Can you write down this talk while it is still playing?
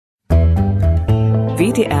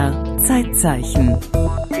WDR Zeitzeichen.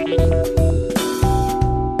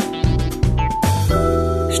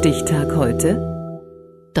 Stichtag heute: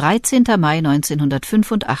 13. Mai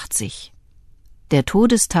 1985. Der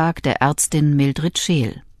Todestag der Ärztin Mildred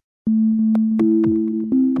Scheel.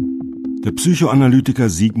 Der Psychoanalytiker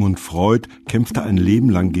Sigmund Freud kämpfte ein Leben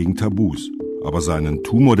lang gegen Tabus. Aber seinen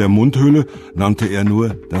Tumor der Mundhöhle nannte er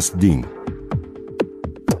nur das Ding.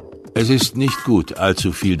 Es ist nicht gut,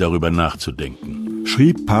 allzu viel darüber nachzudenken,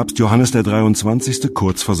 schrieb Papst Johannes der 23.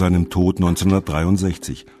 kurz vor seinem Tod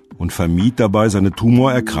 1963 und vermied dabei, seine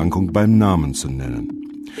Tumorerkrankung beim Namen zu nennen.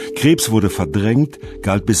 Krebs wurde verdrängt,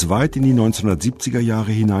 galt bis weit in die 1970er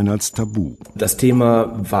Jahre hinein als Tabu. Das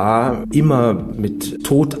Thema war immer mit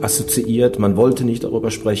Tod assoziiert, man wollte nicht darüber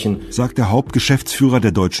sprechen, sagt der Hauptgeschäftsführer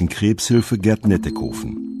der Deutschen Krebshilfe Gerd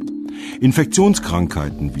Nettekofen.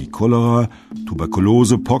 Infektionskrankheiten wie Cholera,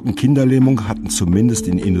 Tuberkulose, Pocken, Kinderlähmung hatten zumindest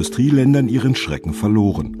in Industrieländern ihren Schrecken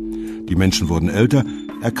verloren. Die Menschen wurden älter,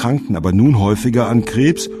 erkrankten aber nun häufiger an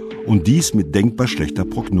Krebs und dies mit denkbar schlechter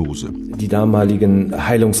Prognose. Die damaligen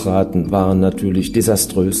Heilungsraten waren natürlich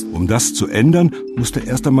desaströs. Um das zu ändern, musste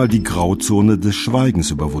erst einmal die Grauzone des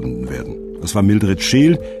Schweigens überwunden werden. Das war Mildred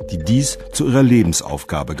Scheel, die dies zu ihrer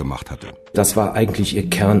Lebensaufgabe gemacht hatte. Das war eigentlich ihr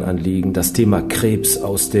Kernanliegen, das Thema Krebs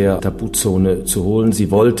aus der Tabuzone zu holen. Sie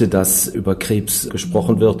wollte, dass über Krebs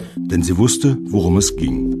gesprochen wird. Denn sie wusste, worum es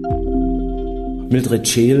ging. Mildred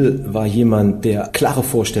Scheel war jemand, der klare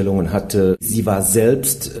Vorstellungen hatte. Sie war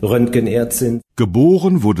selbst Röntgenärztin.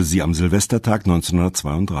 Geboren wurde sie am Silvestertag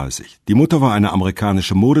 1932. Die Mutter war eine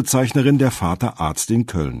amerikanische Modezeichnerin, der Vater Arzt in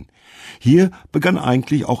Köln. Hier begann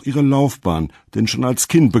eigentlich auch ihre Laufbahn, denn schon als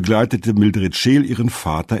Kind begleitete Mildred Scheel ihren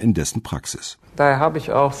Vater in dessen Praxis. Daher habe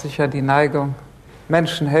ich auch sicher die Neigung,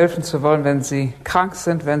 Menschen helfen zu wollen, wenn sie krank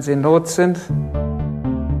sind, wenn sie in Not sind.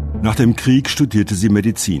 Nach dem Krieg studierte sie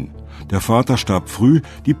Medizin. Der Vater starb früh,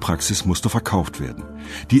 die Praxis musste verkauft werden.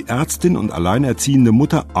 Die Ärztin und alleinerziehende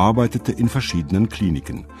Mutter arbeitete in verschiedenen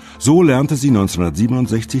Kliniken. So lernte sie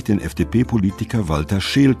 1967 den FDP-Politiker Walter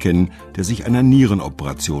Scheel kennen, der sich einer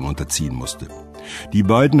Nierenoperation unterziehen musste. Die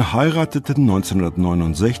beiden heirateten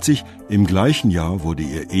 1969. Im gleichen Jahr wurde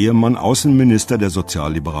ihr Ehemann Außenminister der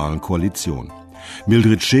sozialliberalen Koalition.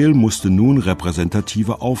 Mildred Scheel musste nun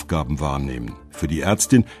repräsentative Aufgaben wahrnehmen. Für die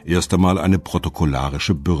Ärztin erst einmal eine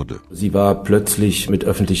protokollarische Bürde. Sie war plötzlich mit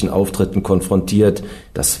öffentlichen Auftritten konfrontiert.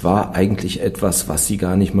 Das war eigentlich etwas, was sie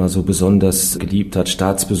gar nicht mal so besonders geliebt hat.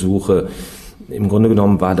 Staatsbesuche. Im Grunde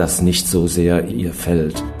genommen war das nicht so sehr ihr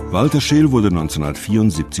Feld. Walter Scheel wurde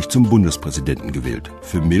 1974 zum Bundespräsidenten gewählt.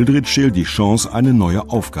 Für Mildred Scheel die Chance, eine neue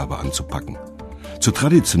Aufgabe anzupacken. Zur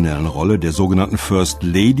traditionellen Rolle der sogenannten First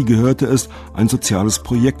Lady gehörte es, ein soziales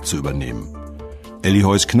Projekt zu übernehmen. Elli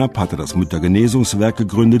Heuss-Knapp hatte das Müttergenesungswerk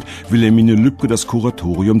gegründet, Wilhelmine Lübke das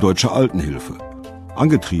Kuratorium Deutsche Altenhilfe.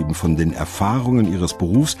 Angetrieben von den Erfahrungen ihres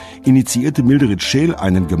Berufs initiierte Mildred Scheel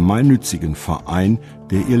einen gemeinnützigen Verein,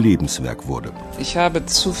 der ihr Lebenswerk wurde. Ich habe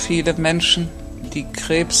zu viele Menschen, die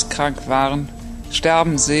krebskrank waren,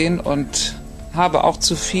 sterben sehen und habe auch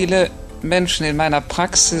zu viele Menschen in meiner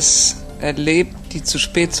Praxis erlebt, die zu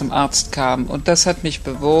spät zum Arzt kamen. Und das hat mich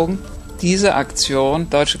bewogen, diese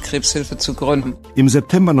Aktion Deutsche Krebshilfe zu gründen. Im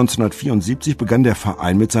September 1974 begann der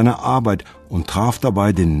Verein mit seiner Arbeit und traf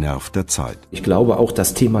dabei den Nerv der Zeit. Ich glaube auch,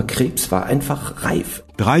 das Thema Krebs war einfach reif.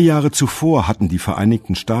 3 Jahre zuvor hatten die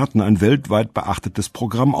Vereinigten Staaten ein weltweit beachtetes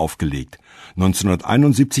Programm aufgelegt.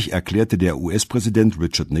 1971 erklärte der US-Präsident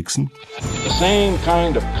Richard Nixon: The same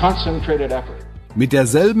kind of concentrated effort. Mit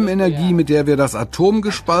derselben Energie, mit der wir das Atom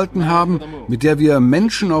gespalten haben, mit der wir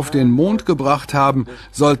Menschen auf den Mond gebracht haben,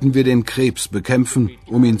 sollten wir den Krebs bekämpfen,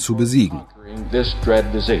 um ihn zu besiegen.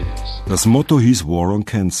 Das Motto hieß War on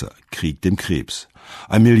Cancer, Krieg dem Krebs.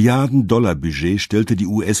 Ein Milliarden-Dollar-Budget stellte die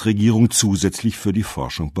US-Regierung zusätzlich für die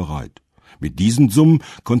Forschung bereit. Mit diesen Summen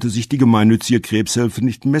konnte sich die gemeinnützige Krebshilfe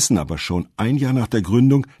nicht messen, aber schon ein Jahr nach der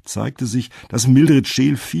Gründung zeigte sich, dass Mildred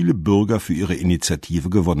Scheel viele Bürger für ihre Initiative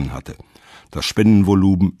gewonnen hatte. Das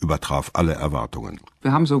Spendenvolumen übertraf alle Erwartungen.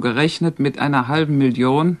 Wir haben so gerechnet mit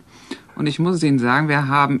 500.000 und ich muss Ihnen sagen, wir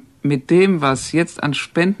haben mit dem, was jetzt an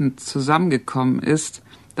Spenden zusammengekommen ist,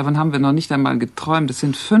 davon haben wir noch nicht einmal geträumt. Das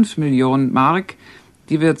sind 5 Millionen Mark,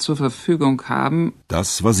 die wir zur Verfügung haben.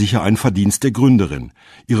 Das war sicher ein Verdienst der Gründerin.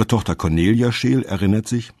 Ihre Tochter Cornelia Scheel erinnert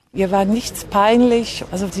sich: Ihr war nichts peinlich.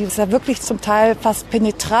 Also sie ist ja wirklich zum Teil fast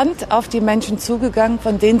penetrant auf die Menschen zugegangen,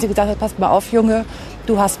 von denen sie gesagt hat, pass mal auf, Junge,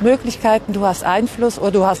 du hast Möglichkeiten, du hast Einfluss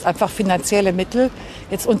oder du hast einfach finanzielle Mittel.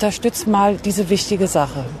 Jetzt unterstützt mal diese wichtige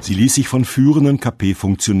Sache. Sie ließ sich von führenden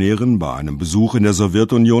KP-Funktionären bei einem Besuch in der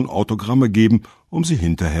Sowjetunion Autogramme geben, um sie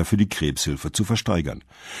hinterher für die Krebshilfe zu versteigern.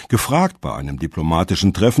 Gefragt bei einem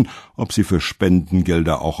diplomatischen Treffen, ob sie für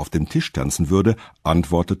Spendengelder auch auf dem Tisch tanzen würde,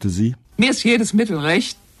 antwortete sie: Mir ist jedes Mittel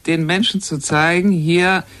recht, den Menschen zu zeigen,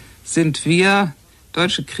 hier sind wir,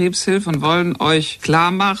 Deutsche Krebshilfe, und wollen euch klar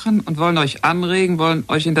machen und wollen euch anregen, wollen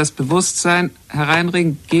euch in das Bewusstsein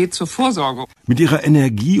hereinregen, geht zur Vorsorge. Mit ihrer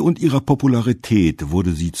Energie und ihrer Popularität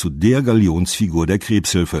wurde sie zu der Galionsfigur der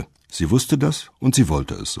Krebshilfe. Sie wusste das und sie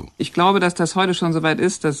wollte es so. Ich glaube, dass das heute schon so weit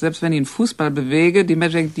ist, dass selbst wenn ich einen Fußball bewege, die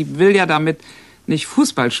Menschen, die will ja damit nicht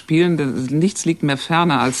Fußball spielen, nichts liegt mir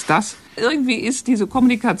ferner als das. Irgendwie ist diese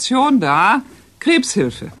Kommunikation da,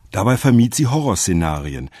 Krebshilfe. Dabei vermied sie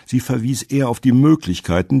Horrorszenarien. Sie verwies eher auf die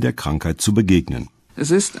Möglichkeiten, der Krankheit zu begegnen. Es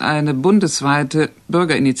ist eine bundesweite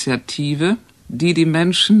Bürgerinitiative, die die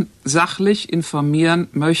Menschen sachlich informieren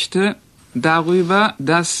möchte darüber,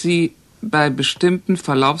 dass sie bei bestimmten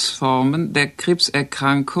Verlaufsformen der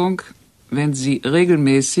Krebserkrankung, wenn sie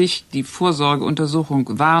regelmäßig die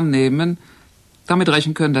Vorsorgeuntersuchung wahrnehmen, damit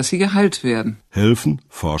rechnen können, dass sie geheilt werden. Helfen,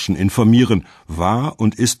 forschen, informieren war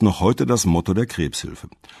und ist noch heute das Motto der Krebshilfe.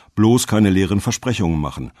 Bloß keine leeren Versprechungen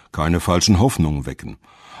machen, keine falschen Hoffnungen wecken.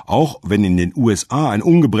 Auch wenn in den USA ein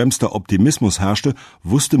ungebremster Optimismus herrschte,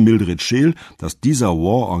 wusste Mildred Scheel, dass dieser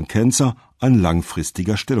War on Cancer ein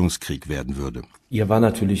langfristiger Stellungskrieg werden würde. Ihr war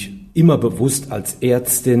natürlich immer bewusst als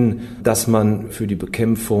Ärztin, dass man für die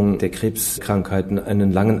Bekämpfung der Krebskrankheiten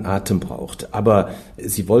einen langen Atem braucht. Aber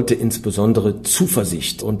sie wollte insbesondere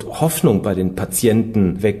Zuversicht und Hoffnung bei den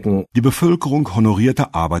Patienten wecken. Die Bevölkerung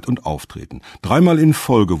honorierte Arbeit und Auftreten. 3-mal in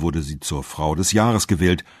Folge wurde sie zur Frau des Jahres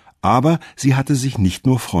gewählt. Aber sie hatte sich nicht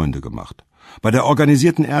nur Freunde gemacht. Bei der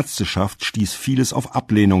organisierten Ärzteschaft stieß vieles auf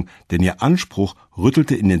Ablehnung, denn ihr Anspruch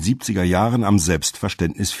rüttelte in den 70er Jahren am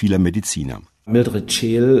Selbstverständnis vieler Mediziner. Mildred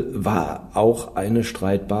Scheel war auch eine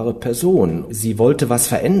streitbare Person. Sie wollte was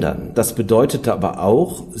verändern. Das bedeutete aber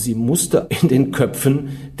auch, sie musste in den Köpfen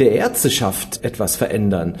der Ärzteschaft etwas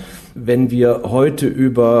verändern. Wenn wir heute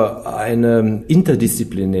über eine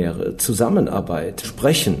interdisziplinäre Zusammenarbeit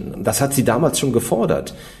sprechen, das hat sie damals schon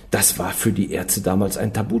gefordert. Das war für die Ärzte damals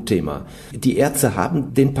ein Tabuthema. Die Ärzte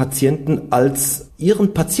haben den Patienten als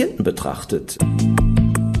ihren Patienten betrachtet.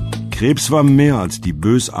 Krebs war mehr als die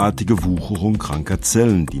bösartige Wucherung kranker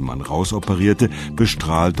Zellen, die man rausoperierte,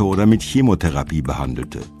 bestrahlte oder mit Chemotherapie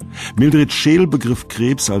behandelte. Mildred Scheel begriff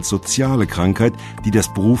Krebs als soziale Krankheit, die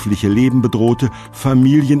das berufliche Leben bedrohte,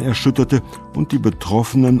 Familien erschütterte und die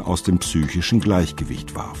Betroffenen aus dem psychischen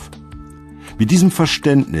Gleichgewicht warf. Mit diesem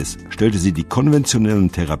Verständnis stellte sie die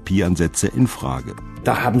konventionellen Therapieansätze in Frage.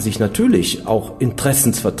 Da haben sich natürlich auch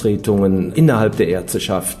Interessensvertretungen innerhalb der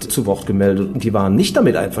Ärzteschaft zu Wort gemeldet und die waren nicht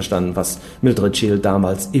damit einverstanden, was Mildred Scheel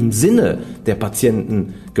damals im Sinne der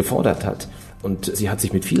Patienten gefordert hat. Und sie hat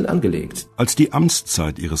sich mit vielen angelegt. Als die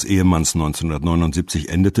Amtszeit ihres Ehemanns 1979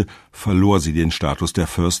 endete, verlor sie den Status der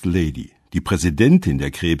First Lady. Die Präsidentin der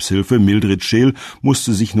Krebshilfe, Mildred Scheel,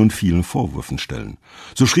 musste sich nun vielen Vorwürfen stellen.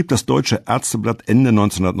 So schrieb das Deutsche Ärzteblatt Ende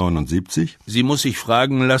 1979: Sie muss sich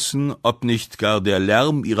fragen lassen, ob nicht gar der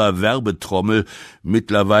Lärm ihrer Werbetrommel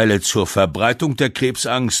mittlerweile zur Verbreitung der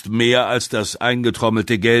Krebsangst mehr als das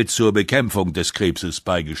eingetrommelte Geld zur Bekämpfung des Krebses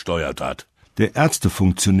beigesteuert hat. Der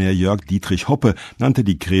Ärztefunktionär Jörg Hoppe nannte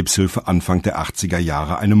die Krebshilfe Anfang der 80er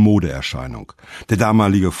Jahre eine Modeerscheinung. Der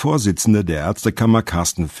damalige Vorsitzende der Ärztekammer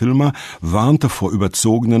Carsten Villmer warnte vor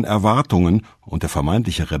überzogenen Erwartungen und der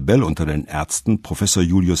vermeintliche Rebell unter den Ärzten, Professor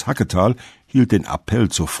Julius Hacketal, hielt den Appell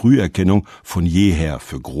zur Früherkennung von jeher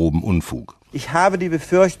für groben Unfug. Ich habe die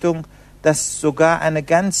Befürchtung, dass sogar eine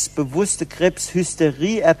ganz bewusste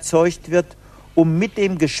Krebshysterie erzeugt wird, um mit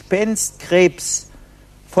dem Gespenst Krebs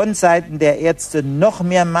von Seiten der Ärzte noch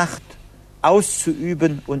mehr Macht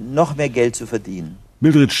auszuüben und noch mehr Geld zu verdienen.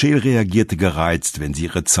 Mildred Scheel reagierte gereizt, wenn sie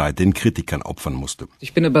ihre Zeit den Kritikern opfern musste.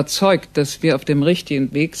 Ich bin überzeugt, dass wir auf dem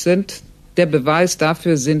richtigen Weg sind. Der Beweis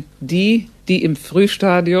dafür sind die, die im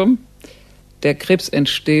Frühstadium der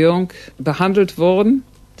Krebsentstehung behandelt wurden.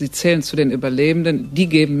 Sie zählen zu den Überlebenden, die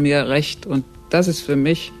geben mir recht. Und das ist für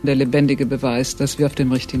mich der lebendige Beweis, dass wir auf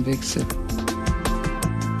dem richtigen Weg sind.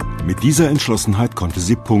 Mit dieser Entschlossenheit konnte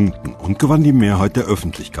sie punkten und gewann die Mehrheit der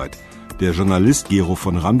Öffentlichkeit. Der Journalist Gero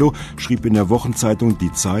von Randow schrieb in der Wochenzeitung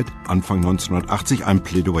Die Zeit Anfang 1980 ein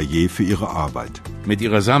Plädoyer für ihre Arbeit. Mit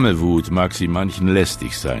ihrer Sammelwut mag sie manchen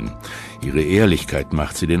lästig sein. Ihre Ehrlichkeit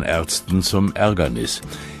macht sie den Ärzten zum Ärgernis.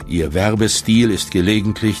 Ihr Werbestil ist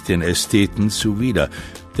gelegentlich den Ästheten zuwider.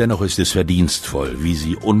 Dennoch ist es verdienstvoll, wie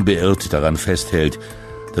sie unbeirrt daran festhält,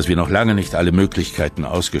 dass wir noch lange nicht alle Möglichkeiten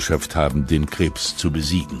ausgeschöpft haben, den Krebs zu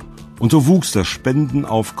besiegen. Und so wuchs das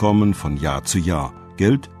Spendenaufkommen von Jahr zu Jahr.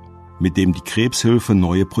 Geld, mit dem die Krebshilfe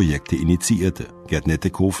neue Projekte initiierte. Gerd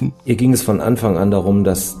Nettekofen. Ihr ging es von Anfang an darum,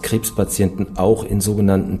 dass Krebspatienten auch in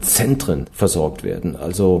sogenannten Zentren versorgt werden.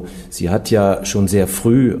 Also sie hat ja schon sehr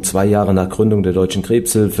früh, 2 Jahre nach Gründung der Deutschen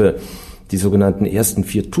Krebshilfe, die sogenannten ersten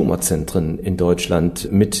 4 Tumorzentren in Deutschland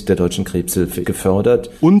mit der Deutschen Krebshilfe gefördert.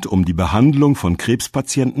 Und um die Behandlung von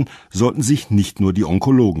Krebspatienten sollten sich nicht nur die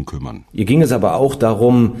Onkologen kümmern. Ihr ging es aber auch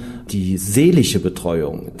darum, die seelische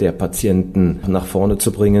Betreuung der Patienten nach vorne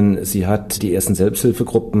zu bringen. Sie hat die ersten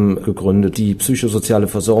Selbsthilfegruppen gegründet. Die psychosoziale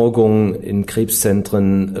Versorgung in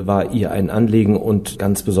Krebszentren war ihr ein Anliegen und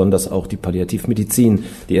ganz besonders auch die Palliativmedizin.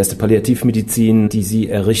 Die erste Palliativmedizin, die sie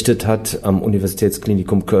errichtet hat am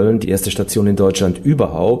Universitätsklinikum Köln, die erste Station in Deutschland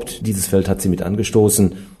überhaupt. Dieses Feld hat sie mit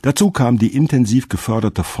angestoßen. Dazu kam die intensiv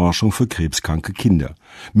geförderte Forschung für krebskranke Kinder.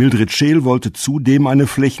 Mildred Scheel wollte zudem eine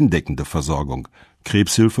flächendeckende Versorgung.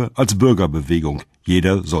 Krebshilfe als Bürgerbewegung.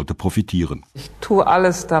 Jeder sollte profitieren. Ich tue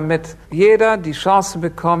alles, damit jeder die Chance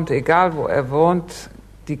bekommt, egal wo er wohnt,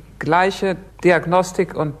 die gleiche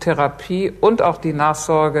Diagnostik und Therapie und auch die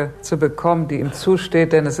Nachsorge zu bekommen, die ihm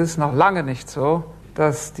zusteht. Denn es ist noch lange nicht so,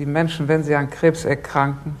 dass die Menschen, wenn sie an Krebs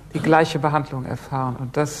erkranken, die gleiche Behandlung erfahren.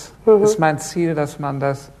 Und das ist mein Ziel, dass man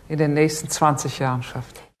das in den nächsten 20 Jahren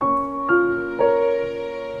schafft.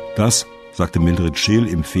 Das sagte Mildred Scheel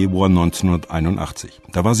im Februar 1981.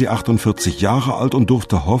 Da war sie 48 Jahre alt und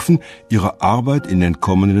durfte hoffen, ihre Arbeit in den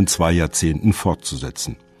kommenden 2 Jahrzehnten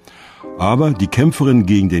fortzusetzen. Aber die Kämpferin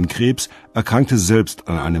gegen den Krebs erkrankte selbst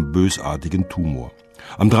an einem bösartigen Tumor.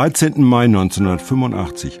 Am 13. Mai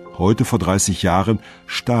 1985, heute vor 30 Jahren,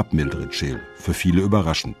 starb Mildred Scheel, für viele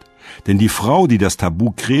überraschend. Denn die Frau, die das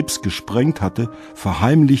Tabu Krebs gesprengt hatte,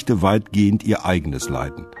 verheimlichte weitgehend ihr eigenes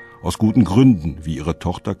Leiden. Aus guten Gründen, wie ihre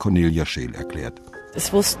Tochter Cornelia Scheel erklärt.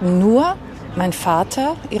 Es wussten nur mein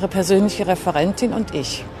Vater, ihre persönliche Referentin und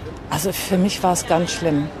ich. Also für mich war es ganz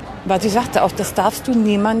schlimm. Weil sie sagte auch, das darfst du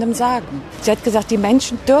niemandem sagen. Sie hat gesagt, die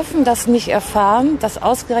Menschen dürfen das nicht erfahren, dass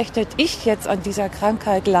ausgerechnet ich jetzt an dieser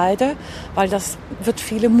Krankheit leide, weil das wird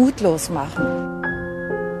viele mutlos machen.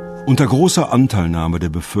 Unter großer Anteilnahme der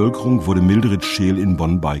Bevölkerung wurde Mildred Scheel in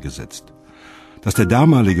Bonn beigesetzt. Dass der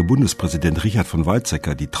damalige Bundespräsident Richard von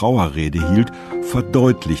Weizsäcker die Trauerrede hielt,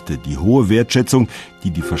 verdeutlichte die hohe Wertschätzung,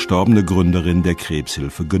 die die verstorbene Gründerin der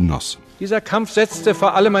Krebshilfe genoss. Dieser Kampf setzte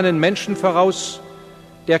vor allem einen Menschen voraus,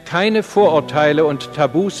 der keine Vorurteile und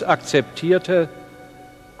Tabus akzeptierte,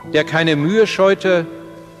 der keine Mühe scheute,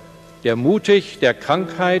 der mutig der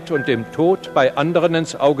Krankheit und dem Tod bei anderen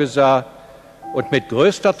ins Auge sah und mit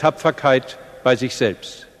größter Tapferkeit bei sich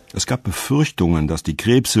selbst. Es gab Befürchtungen, dass die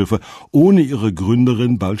Krebshilfe ohne ihre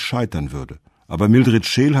Gründerin bald scheitern würde. Aber Mildred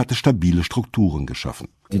Scheel hatte stabile Strukturen geschaffen.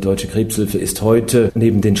 Die Deutsche Krebshilfe ist heute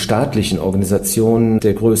neben den staatlichen Organisationen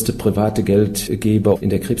der größte private Geldgeber in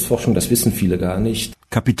der Krebsforschung. Das wissen viele gar nicht.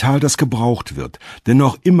 Kapital, das gebraucht wird. Denn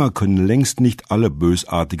noch immer können längst nicht alle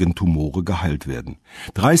bösartigen Tumore geheilt werden.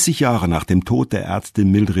 30 Jahre nach dem Tod der Ärztin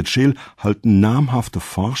Mildred Scheel halten namhafte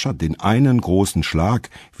Forscher den einen großen Schlag,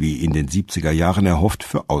 wie in den 70er Jahren erhofft,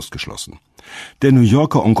 für ausgeschlossen. Der New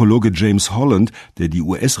Yorker Onkologe James Holland, der die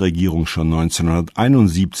US-Regierung schon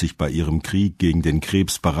 1971 bei ihrem Krieg gegen den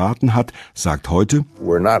Krebs beraten hat, sagt heute: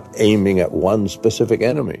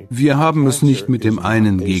 Wir haben es nicht mit dem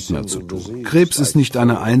einen Gegner zu tun. Krebs ist nicht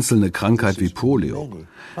eine einzelne Krankheit wie Polio.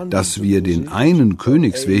 Dass wir den einen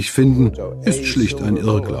Königsweg finden, ist schlicht ein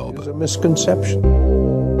Irrglaube.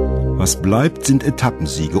 Was bleibt, sind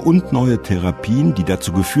Etappensiege und neue Therapien, die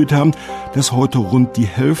dazu geführt haben, dass heute rund die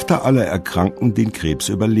Hälfte aller Erkrankten den Krebs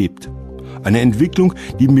überlebt. Eine Entwicklung,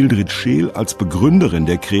 die Mildred Scheel als Begründerin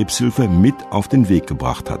der Krebshilfe mit auf den Weg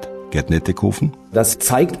gebracht hat. Gerd Nettekofen. Das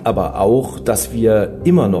zeigt aber auch, dass wir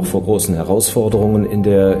immer noch vor großen Herausforderungen in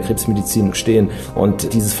der Krebsmedizin stehen.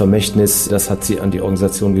 Und dieses Vermächtnis, das hat sie an die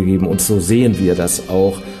Organisation gegeben. Und so sehen wir das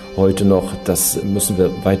auch heute noch. Das müssen wir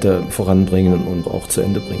weiter voranbringen und auch zu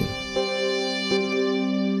Ende bringen.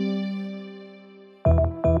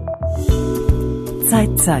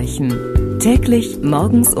 Zeitzeichen. Täglich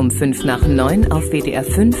morgens um 5:05 auf WDR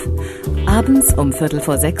 5, abends um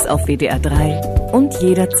 5:45 auf WDR 3 und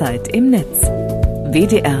jederzeit im Netz.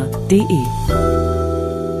 WDR.de